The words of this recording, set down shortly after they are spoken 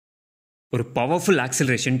ஒரு powerful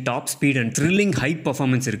acceleration, top speed and thrilling high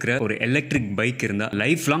performance இருக்கிற ஒரு எலக்ட்ரிக் பைக் இருந்தா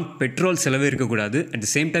லைஃப் லாங் பெட்ரோல் செலவே இருக்கக்கூடாது, at the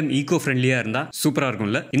same time ego ஃப்ரெண்ட்லியா இருந்தா சூப்பரா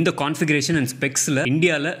இருக்கும்ல. இந்த கான்ஃபிகரேஷன் அண்ட் ஸ்பெக்ஸ்ல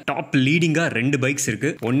இந்தியால டாப் லீடிங்கா 2 பைக்ஸ்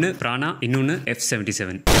இருக்கு. ஒன்னு பிரானா, இன்னொன்னு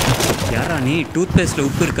F77. யாரா நீ டூத் பேஸ்ட்ல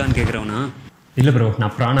உப்பு இருக்கான்னு கேக்குறவனா? இல்ல ப்ரோ,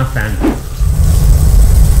 நான் பிரானா ஃபேன்.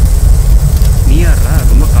 நீ யாரா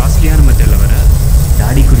ரொம்ப காஸ்ட்லியான மெத்தட்ல வர?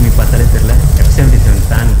 டாடி குருமி பார்த்தாலே தெரியல, F77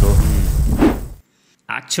 ஃபேன் ப்ரோ.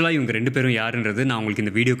 ஆக்சுவலாக இவங்க 2 பேரும் யாருன்றது நான் உங்களுக்கு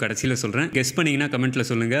இந்த வீடியோ கடைசியில் சொல்கிறேன். கெஸ் பண்ணிங்கன்னா கமெண்ட்டில்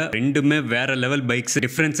சொல்லுங்கள். ரெண்டுமே வேறு level bikes,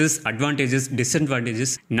 differences, advantages,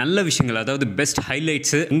 disadvantages, நல்ல விஷயங்கள், அதாவது பெஸ்ட்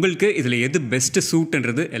ஹைலைட்ஸ், உங்களுக்கு இதில் எது பெஸ்ட்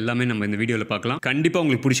சூட்ன்றது எல்லாமே நம்ம இந்த வீடியோவில் பார்க்கலாம். கண்டிப்பாக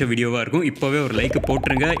உங்களுக்கு பிடிச்ச வீடியோவாக இருக்கும். இப்போவே ஒரு லைக்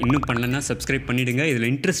போட்டுருங்க. இன்னும் பண்ணலன்னா சப்ஸ்கிரைப் பண்ணிவிடுங்க. இதில்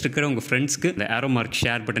இன்ட்ரெஸ்ட் இருக்கிற உங்கள் ஃப்ரெண்ட்ஸ்க்கு இந்த arrow mark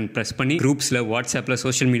share button press பண்ணி குரூப்ஸில், வாட்ஸ்அப்பில்,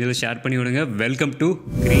 சோஷியல் மீடியாவில் ஷேர் பண்ணி விடுங்க. Welcome to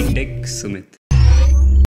green tech Sumit.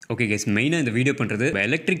 Okay guys, மெயினாக இந்த வீடியோ பண்ணுறது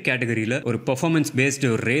எலக்ட்ரிக் கேட்டகரியில் ஒரு பர்ஃபார்மன்ஸ் பேஸ்டு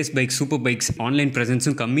ஒரு race bike, super bikes, online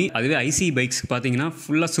ப்ரெசன்ஸும் கம்மி. அதுவே ஐசி பைக்ஸ் பார்த்தீங்கன்னா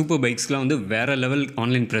ஃபுல்லாக சூப்பர் பைக்ஸ்லாம் வந்து வேற லெவல்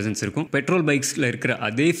ஆன்லைன் ப்ரெசன்ஸ் இருக்கும். பெட்ரோல் பைக்ஸில் இருக்கிற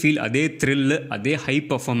அதே ஃபீல், அதே த்ரில், அதே ஹை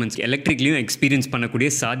பர்ஃபார்மன்ஸ் எலக்ட்ரிக்லையும் எக்ஸ்பீரியன்ஸ் பண்ணக்கூடிய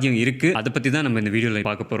சாத்தியம் இருக்குது. அதை பற்றி தான் நம்ம இந்த வீடியோவில்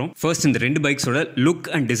பார்க்க போகிறோம். ஃபர்ஸ்ட் இந்த 2 பைக்ஸோட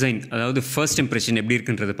லுக் அண்ட் டிசைன், அதாவது ஃபர்ஸ்ட் இம்ப்ரெஷன் எப்படி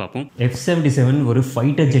இருக்குன்றதை பார்ப்போம். F77 ஒரு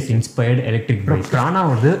fighter jet inspired electric bike. Prana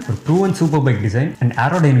வந்து ஒரு proven super bike design and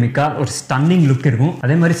ஏரோடைனமிக்கா ஒரு ஸ்டன்னிங் லுக் இருக்கும்.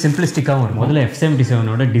 அதே மாதிரி சிம்பிளிஸ்டிக்காகவும் இருக்கும். முதல்ல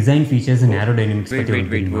F77ஓட டிசைன் ஃபீச்சர்ஸ் அண்ட் ஏரோடைனமிக்ஸ் பத்தி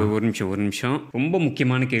ஒரு நிமிஷம். ரொம்ப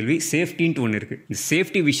முக்கியமான கேள்வி. சேஃப்டின்னு ஒன்று இருக்கு. இந்த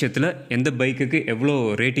சேஃப்டி விஷயத்துல எந்த பைக்குக்கு எவ்வளோ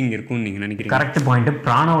ரேட்டிங் இருக்கும்னு நீங்க நினைக்கிறீங்க? Correct point.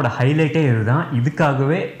 பிரானாவோட ஹைலைட்டே இதுதான்.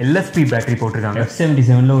 இதுக்காகவே LFP பேட்டரி போட்டிருக்காங்க.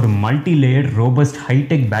 F77ல ஒரு multi layered robust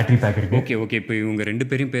hitech battery pack இருக்கு. ஓகே, இப்போ இவங்க 2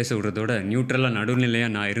 பேரும் பேச விடுறதோட நியூட்ரலா நடுநிலையா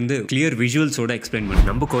நான் இருந்து கிளியர் விஷுவல்ஸோட எக்ஸ்பிளைன் பண்ணேன்.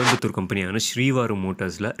 நம்ம Coimbatore கம்பெனியான Srivaru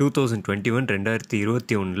மோட்டார்ஸ்ல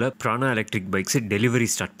 2021 Prana electric bikes delivery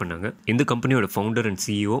start பண்ணாங்க. இந்த கம்பெனியோட founder and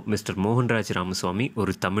CEO mister Mohanraj Ramaswamy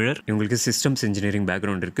ஒரு தமிழர். இவங்களுக்கு சிஸ்டம்ஸ் இன்ஜினியரிங்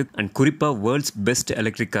பேக்ரவுண்ட் இருக்கு அண்ட் குறிப்பா world's best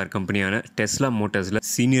electric car கம்பெனியான Tesla மோட்டார்ஸ்ல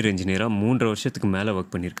senior இன்ஜினியரா 3 வருஷத்துக்கு மேல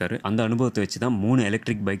ஒர்க் பண்ணிருக்காரு. அந்த அனுபவத்தை வச்சு தான் 3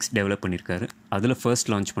 எலக்ட்ரிக் பைக்ஸ் டெவலப் பண்ணிருக்காரு. அதுல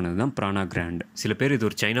ஃபர்ஸ்ட் லான்ச் பண்ணது தான் பிரானா கிராண்ட். சில பேர் இது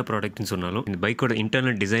ஒரு சைனா ப்ராடக்ட்னு சொன்னாலும் இந்த பைக்கோட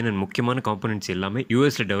இன்டர்னல் டிசைன் அண்ட் முக்கியமான காம்பனன்ட்ஸ் எல்லாமே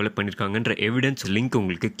யூஎஸ்ல டெவலப் பண்ணிருக்காங்கன்ற எவிடன்ஸ் லிங்க்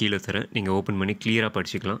உங்களுக்கு கீழே தரேன். நீங்க ஓபன் பண்ணி கிளியரா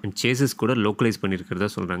படிச்சுக்கலாம். அண்ட் சேசஸ் கூட லோக்கலைஸ்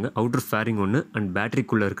பண்ணிருக்கிறதா சொல்றாங்க. அவுட்டர் ஃபேரிங் ஒன்று அண்ட்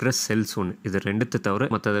பேட்டரிக்குள்ள இருக்கிற செல்ஸ் ஒன்று, இது 2 தவிர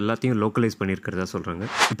மற்றது எல்லாத்தையும் லோக்கலைஸ் பண்ணியிருக்கிறதா சொல்றாங்க.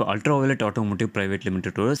 இப்போ ultraviolet automotive private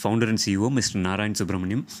லிமிடெடோட founder and CEO mister Narayan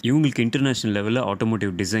Subramaniam, இவங்களுக்கு இன்டர்நேஷனல் லெவலில்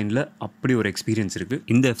ஆட்டோமோட்டிவ் டிசைனில் அப்படி ஒரு எக்ஸ்பீரியன்ஸ் இருக்கு.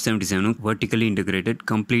 இந்த F77 vertically integrated,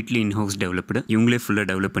 completely in-house developed. இவங்களே ஃபுல்லாக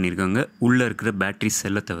டெவலப் பண்ணியிருக்காங்க, உள்ள இருக்கிற பேட்டரி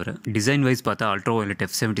செல்லை தவிர. டிசைன் வைஸ் பார்த்தா அல்ட்ராவயலட்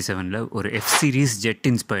F77ல ஒரு F சீரிஸ் ஜெட்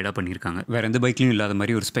இன்ஸ்பயர்டாக பண்ணியிருக்காங்க. வேற எந்த பைக்லையும் இல்லாத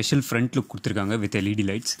மாதிரி ஒரு ஸ்பெஷல் ஃப்ரண்ட் லுக் கொடுத்துருக்காங்க வித் LED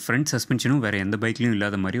லைட்ஸ். ஃப்ரண்ட் சஸ்பென்ஷனும் வேற எந்த பைக்லையும்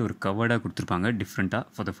இல்லாத மாதிரி ஒரு கவர்டாக கொடுத்துருப்பாங்க, டிஃப்ரெண்டாக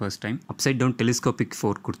for the first time. Upside down telescopic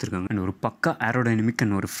fork கொடுத்துருக்காங்க அண்ட் ஒரு பக்கா ஏரோடைனமிக்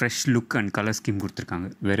அண்ட் ஒரு fresh look and colour scheme கொடுத்துருக்காங்க.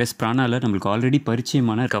 வேற பிரானால நம்மளுக்கு ஆல்ரெடி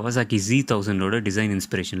பரிச்சயமான கவாசாக்கி Z1000ஓட டிசைன்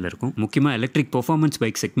இன்ஸ்பிரேஷன்ல இருக்கும். முக்கியமா எலக்ட்ரிக் பெர்ஃபார்மன்ஸ்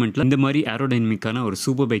பைக் செக்மெண்ட்ல இந்த மாதிரி ஏரோடைனமிக்கான ஒரு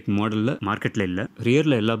சூப்பர் பைக் மாடல்ல மார்க்கெட்ல இல்ல.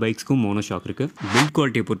 ரியர்ல எல்லா பைக்ஸ்க்கும் மோனோ ஷாக் இருக்கு. பில்ட்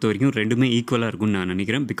குவாலிட்டியை பொறுத்த வரைக்கும் ரெண்டுமே ஈக்குவலா இருக்கும்னு நான்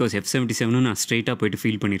நினைக்கிறேன். பிகாஸ் F77 நான் ஸ்ட்ரைட்டா போயிட்டு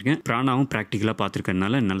ஃபீல் பண்ணிருக்கேன். பிரானாவும் ப்ராக்டிகலா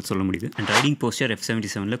பார்த்துருக்கனால என்னால் சொல்ல முடியுது. அண்ட் ரைடிங் போஸ்டர்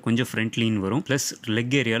F77ல கொஞ்சம் ஃப்ரண்ட் லீன் வரும், பிளஸ்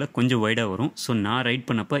லெக் ஏரியால கொஞ்சம் வைடா வரும். ஸோ நான் ரைட்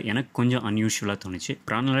பண்ணப்ப எனக்கு கொஞ்சம் அன்யூஷுவலா தோணுச்சு.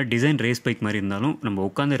 பிரானால டிசைன் ரேஸ் பைக் மாதிரி இருந்தாலும் நம்ம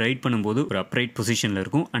உட்காந்து ரைட் பண்ணும்போது ஒரு அப்ரைட் பொசிஷன்ல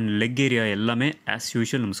இருக்கும் அண்ட் லெக் ஏரியா எல்லாமே ஆஸ்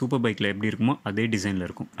யூஷுவல் நம்ம சூப்பர் பைக்ல எப்படி இருக்குமோ அதே டிசைன்ல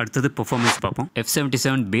இருக்கும். அடுத்தது பெர்ஃபார்மன்ஸ் பார்ப்போம்.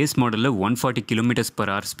 F77 பேஸ் மாடல்ல 140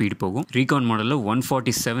 km/h ஸ்பீட் போகும். ரீகான் மாடல்ல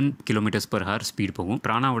 147 km/h ஸ்பீட் போகும்.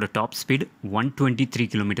 பிரானாவோட டாப் ஸ்பீட் 123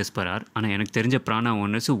 km/h. ஆனா எனக்கு தெரிஞ்ச பிரானா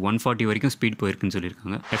ஓனர்ஸ் 140 வரைக்கும் ஸ்பீட் போயிருக்குன்னு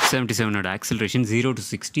சொல்லியிருக்காங்க. F77ஓட ஆக்சலரேஷன் 0 to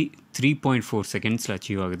 60 3.4 செகண்ட்ஸ்ல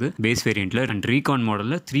அச்சீவ் ஆகுது பேஸ் வேரியன்ட்ல. அண்ட் ரீகான்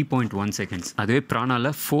மாடல்ல 3.1 செகண்ட்ஸ். அதுவே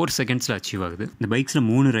பிரானால 4 செகண்ட்ஸ்ல அச்சீவ் ஆகுது. இந்த பைக்ஸ்ல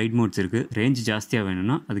 3 ரைட் மோட்ஸ் இருக்கு. ரேஞ்ச் ஜாஸ்தியா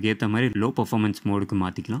வேணும்னா அதுக்கு ஏற்ற மாதிரி லோ பர்ஃபார்மன்ஸ் மோடுக்கு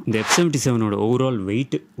மாத்திக்கலாம். இந்த F77ஓட ஓவரால்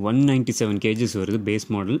வெயிட் 197 kgs வருது பேஸ்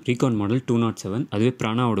மாடல். ரீகான் மாடல் 207. அதுவே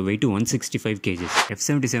பிரானாவோட wait 165 kgs.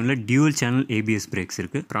 F77ல dual channel ABS breaks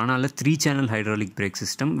இருக்கு. பிரானால 3 channel hydraulic brake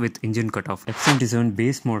system with engine cut off. F77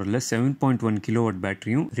 base மாடல்ல 7.1 kW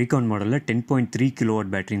பேட்டரியும், ரீகான் மாடல்ல 10.3 kW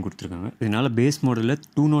பேட்டரியும் கொடுத்துருக்காங்க. இதனால பேஸ் மாடல்ல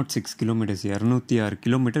 206 km 206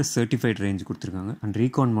 km சர்டிஃபைட் ரேஞ்ச் கொடுத்துருக்காங்க. அண்ட்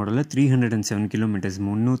ரீகான் மாடல்ல 307 km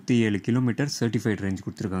 307 km சர்டிஃபைட் ரேஞ்ச்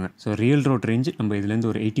கொடுத்துருக்காங்க. ஸோ ரியல் ரோட் ரேஞ்ச் நம்ம இதுல இருந்து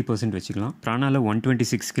ஒரு 80% வச்சுக்கலாம். பிரானால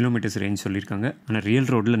 126 km ரேஞ்ச் சொல்லியிருக்காங்க. ஆனால் ரியல்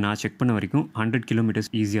ரோட்ல நான் செக் பண்ண வரைக்கும் 100 km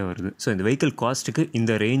ஈஸியாக வருது. ஸோ இந்த வெஹிக்கல் காஸ்ட்டுக்கு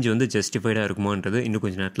இந்த ரேஞ்ச் வந்து ஜஸ்டிஃபைடாக இருக்குமான்றது இன்னும்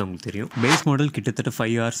கொஞ்சம் நேரத்தில் உங்களுக்கு தெரியும். பேஸ் மாடல் கிட்டத்தட்ட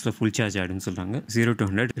 5 hours ஃபுல் சார்ஜ் ஆகுதுன்னு சொல்றாங்க. 0 to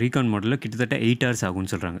 100. ரீகான் மாடல்ல கிட்டத்தட்ட 8 hours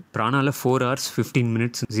ஆகும்னு சொல்றாங்க. பிரானால 4 hours 15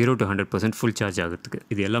 minutes 0 to 100% full charge ஆகிறதுக்கு.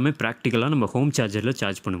 இது எல்லாமே ப்ராக்டிக்கலாக நம்ம ஹோம் சார்ஜரில்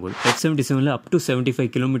சார்ஜ் பண்ணும்போது. F77ல அப் டு 75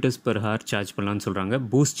 km/h சார்ஜ் பண்ணலாம்னு சொல்கிறாங்க.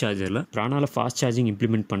 பூஸ்ட் சார்ஜரில் ப்ரானால ஃபாஸ்ட் சார்ஜிங்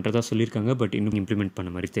இம்ப்ளிமெண்ட் பண்ணுறதா சொல்லியிருக்காங்க. பட் இன்னும் இம்ப்ளிமெண்ட் பண்ண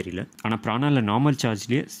மாதிரி தெரியல. ஆனால் ப்ரானால normal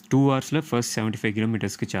சார்ஜ்லேயே 2 hours first 75 km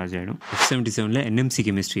charge ஆகிடும். F77ல NMC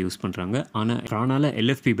கெமிஸ்ட்ரி யூஸ் பண்ணுறாங்க. ஆனால் ப்ரானால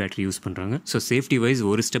LFP பேட்டரி யூஸ் பண்ணுறாங்க. ஸோ சேஃப்டி வைஸ்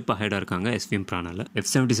ஒரு ஸ்டெப் அஹெடாக இருக்காங்க SVM ப்ரானால.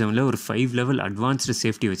 F77ல ஒரு 5 level அட்வான்ஸ்டு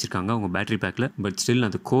சேஃப்டி வச்சிருக்காங்க அவங்க பேட்டரி பேக்கில். பட் ஸ்டில்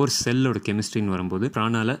அந்த கோர் செல்லோட கெமிஸ்ட்ரின்னு வரும்போது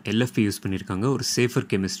ப்ரானால LFP யூஸ் பண்ணியிருக்காங்க. ஒரு சேஃபர்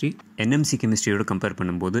கெமிஸ்ட்ரி. NMC கெமிஸ்ட்ரியோட கம்பேர்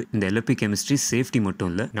பண்ணும்போது இந்த LFP கெமிஸ்ட்ரி சேஃப்டி மட்டும்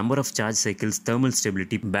இல்லை, number of charge cycles, thermal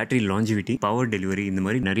stability, battery longevity, power delivery, இந்த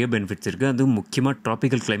மாதிரி நிறைய பெனிஃபிட்ஸ் இருக்குது. அதுவும் முக்கியமாக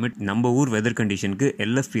ட்ராபிக்கல் கிளைமேட் நம்ம ஊர் வெதர் கண்டிஷனுக்கு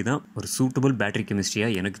LFP தான் ஒரு சூட்டபிள் பேட்டரி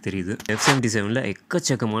கெமிஸ்ட்ரியாக எனக்கு தெரியுது. F77ல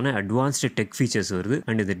எக்கச்சக்கமான அட்வான்ஸ்டு டெக் ஃபீச்சர்ஸ் வருது.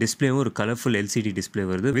 அண்ட் இந்த டிஸ்பிளேவும் ஒரு கலர்ஃபுல் LCD டிஸ்பிளே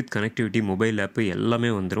வருது. வித் கனெக்டிவிட்டி, மொபைல் ஆப்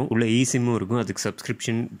எல்லாமே வந்துடும். உள்ள eSIM இருக்கும், அதுக்கு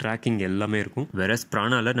சப்ஸ்கிரிப்ஷன், ட்ராக்கிங் எல்லாமே இருக்கும். வேறஸ்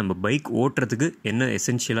ப்ரானால நம்ம பைக் ஓட்டுறதுக்கு என்ன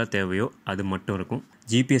எசென்ஷியலாக தேவையோ அது மட்டும் இருக்கும்.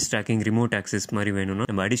 GPS ட்ராக்கிங், ரிமோட் ஆக்சஸ் மாதிரி வேணும்னா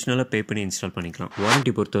நம்ம அடிஷ்னலாக பே பண்ணி இன்ஸ்டால் பண்ணிக்கலாம்.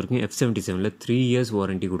 வாரண்டி பொறுத்த வரைக்கும் F77ல 3 years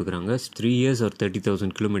வாரண்டி கொடுக்குறாங்க. 3 years or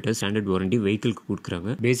 30,000 km standard warranty வெஹிக்கிளுக்கு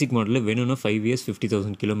கொடுக்குறாங்க. பேசிக் மாடலில் வேணும்னா 5 years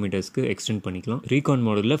 50,000 km எக்ஸ்டெண்ட் பண்ணிக்கலாம். ரீகான்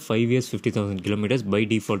மாடலில் 5 years 50,000 km பை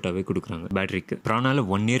டிஃபால்ட்டாகவே கொடுக்குறாங்க பேட்டரிக்கு. ப்ரானால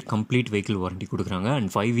 1 year கம்ப்ளீட் வெஹிக்கிள் வாரண்டி கொடுக்குறாங்க.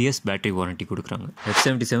 அண்ட் 5 years பேட்டரி வாரண்டி கொடுக்குறாங்க.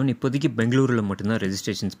 F77 இப்போதைக்கு பெங்களூரில் மட்டும்தான்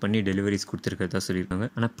ரெஜிஸ்ட்ரேஷன்ஸ் பண்ணி டெலிவரிஸ் கொடுத்துருக்கிறதா சொல்லியிருக்காங்க.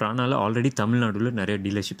 ஆனால் ப்ரானால ஆல்ரெடி தமிழ்நாடுல நிறைய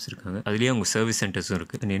டீலர்ஷிப்ஸ் இருக்காங்க. அதுலேயே அவங்க சர்வீஸ் சென்டர்ஸும்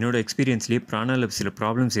இருக்குது. என்னோட எக்ஸ்பீரியன்ஸ்லேயே ப்ரானால சில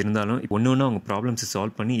ப்ராப்ளம்ஸ் இருந்தாலும் ஒன்று அவங்க ப்ராப்ளம்ஸை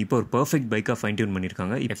சால்வ் பண்ணி இப்போ ஒரு பர்ஃபெக்ட் பைக்காக ஃபைன் டியூன்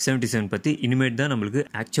பண்ணியிருக்காங்க. F77 பற்றி இனிமேட் தான் நம்மளுக்கு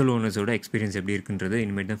ஆக்சுவல் ஓனர்ஸோட எக்ஸ்பீரியன்ஸ் எப்படி இருக்குன்றது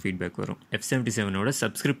இனிமேட் தான் ஃபீட்பேக் வரும். F77ஓட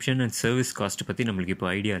சப்ஸ்கிரிப்ஷன் அண்ட் சர்வீஸ் காஸ்ட் பற்றி நம்மளுக்கு இப்போ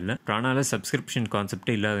ஐடியா இல்லை. ப்ரானால சப்ஸ்கிரிப்ஷன்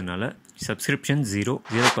கான்செப்டே இல்லாதனால subscription zero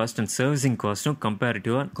cost and servicing காஸ்ட்டும்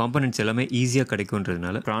கம்பேரிட்டிவாக components எல்லாமே ஈஸியாக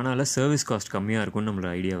கிடைக்கும்ன்றதுனால ப்ரானால சர்வீஸ் காஸ்ட் கம்மியாக இருக்கும்னு நம்மளோட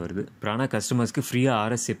ஐடியா வருது. ப்ரானா கஸ்டமர்ஸ்க்கு ஃப்ரீயாக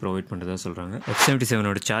RSA ப்ரொவைட் பண்ணுறதா சொல்கிறாங்க.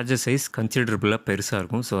 F77ஓட சார்ஜர் சைஸ் கன்சிடரபுளாக பெருசாக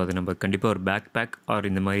இருக்கும். ஸோ அது நம்ம கண்டிப்பாக ஒரு பேக் பேக் ஆர்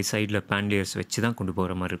இந்த மாதிரி சைடில் பேன்லியர்ஸ் வச்சு தான் கொண்டு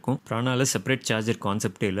போகிற மாதிரி இருக்கும். ப்ரானால செப்பரேட் சார்ஜர்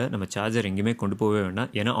கான்செப்டே இல்லை. நம்ம சார்ஜர் எங்கேயுமே கொண்டு போகவே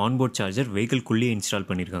வேண்டாம். ஏன்னா ஆன்போர்ட் சார்ஜர் வெஹிக்கிள்குள்ளேயே இன்ஸ்டால்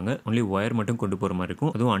பண்ணியிருக்காங்க. ஒன்லி ஒயர் மட்டும் கொண்டு போகிற மாதிரி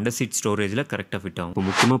இருக்கும். அதுவும் அண்டர் சீட் ஸ்டோரேஜில் கரெக்டாக ஃபிட் ஆகும். இப்போ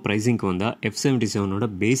முக்கியமாக ப்ரைஸிங்க்கு வந்தால் F77ஓட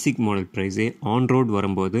பேசிக் மாடல் ப்ரைஸே ஆன் ரோட்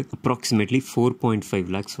வரும்போது அப்ராக்சிமேட்லி 4.5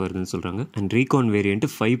 lakhs வருதுன்னு சொல்கிறாங்க. அண்ட் ரீகான் வேரியன்ட்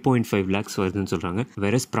 5.5 lakhs வருதுன்னு சொல்கிறாங்க.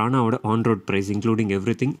 Whereas ப்ரானாவோட on road price including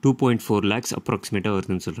every thing 2.4 lakhs அப்ராக்சிமேட்டாக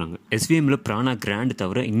வருதுன்னு சொல்கிறாங்க. SVMல ப்ரானா கிராண்ட்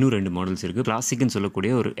தவிர இன்னும் 2 மாடல்ஸ் இருக்குது. கிளாசிக்னு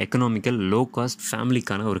சொல்லக்கூடிய ஒரு எக்கனாமிக்கல் லோ காஸ்ட்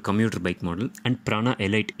ஃபேமிலிக்கான ஒரு computer bike model. And ப்ரானா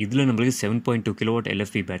elite. இதில் நம்மளுக்கு 7.2 kW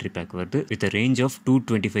LFP பேட்டரி பேக் வருது with range of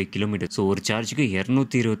 225 km. So ஒரு சார்ஜுக்கு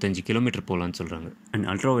 225 km போகலான்னு சொல்கிறாங்க. அண்ட்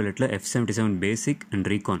அல்ட்ராவயலட்டில் F77 பேசிக் அண்ட்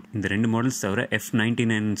ரீகான் இந்த 2 மாடல்ஸ் தவிர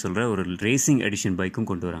F99 சொல்கிற ஒரு ரேசிங் எடிஷன் பைக்கும்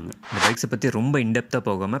கொண்டு வராங்க. இந்த பைக்ஸை பற்றி ரொம்ப இன்டெப்த்தாக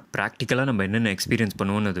போகாமல் ப்ராக்டிக்கலாக நம்ம என்னென்ன எக்ஸ்பீரியன்ஸ்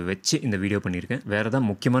பண்ணுவோம்னு அதை வச்சு இந்த வீடியோ பண்ணியிருக்கேன். வேறு ஏதாவது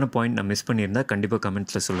முக்கியமான பாயிண்ட் நான் மிஸ் பண்ணியிருந்தால் கண்டிப்பாக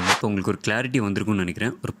கமெண்ட்ஸில் சொல்லுங்கள். இப்போ உங்களுக்கு ஒரு கிளாரிட்டி வந்திருக்கும்னு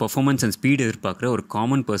நினைக்கிறேன். ஒரு பர்ஃபார்மன்ஸ் அண்ட் ஸ்பீட் எதிர்பார்க்குற ஒரு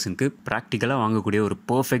காமன் பர்சனுக்கு ப்ராக்டிக்கலாக வாங்கக்கூடிய ஒரு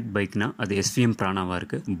பர்ஃபெக்ட் பைக்னா அது SVM ப்ரானாவாக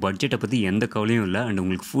இருக்குது. பட்ஜெட்டை பற்றி எந்த கவலையும் இல்லை. அண்ட்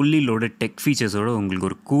உங்களுக்கு ஃபுல்லி லோடட் டெக் ஃபீச்சர்ஸோட உங்களுக்கு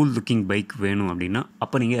ஒரு கூல் லுக்கிங் பைக் வேணும் அப்படின்னா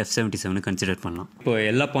அப்போ நீங்கள் F77 கன்சிடர் பண்ணலாம். இப்போ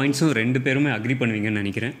எல்லா பாயிண்ட்ஸும் 2 பேருமே அக்ரி பண்ணுவீங்கன்னு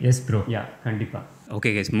நினைக்கிறேன். எஸ் ப்ரோ, யா கண்டிப்பாக. ஓகே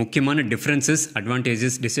கைஸ், முக்கியமான டிஃப்ரென்சஸ்,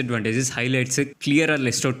 அட்வான்டேஜஸ், டிஸ்அட்வான்டேஜஸ், ஹைலைட்ஸு கிளியராக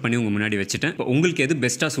லிஸ்ட் அவுட் பண்ணி உங்கள் முன்னாடி வச்சுட்டேன். இப்போ உங்களுக்கு எது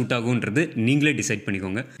பெஸ்ட்டாக சூட் ஆகுன்றது நீங்களே டிசைட்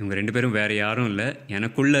பண்ணிக்கோங்க. இவங்க 2 பேரும் வேறு யாரும் இல்லை,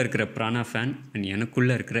 எனக்குள்ளே இருக்கிற ப்ரானா ஃபேன் அண்ட்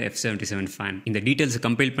எனக்குள்ளே இருக்கிற F77 ஃபேன். இந்த டீட்டெயில்ஸை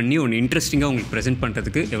கம்பைல் பண்ணி ஒன்று இன்ட்ரெஸ்டிங்காக உங்களுக்கு ப்ரெசென்ட்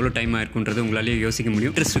பண்ணுறதுக்கு எவ்வளோ டைம் ஆயிருக்குன்றது உங்களாலேயே யோசிக்க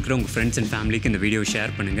முடியும். இன்ட்ரெஸ்ட் இருக்கிற உங்கள் ஃப்ரெண்ட்ஸ் அண்ட் ஃபேமிலிக்கு இந்த வீடியோ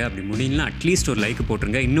ஷேர் பண்ணுங்கள். அப்படி முடியலனா அட்லீஸ்ட் ஒரு லைக்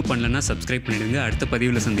போட்டுருங்க. இன்னும் பண்ணலன்னா சப்ஸ்கிரைப் பண்ணிடுங்க. அடுத்த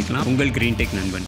பதிவில் சந்திக்கலாம். உங்கள் கிரீன் டெக் நண்பன்.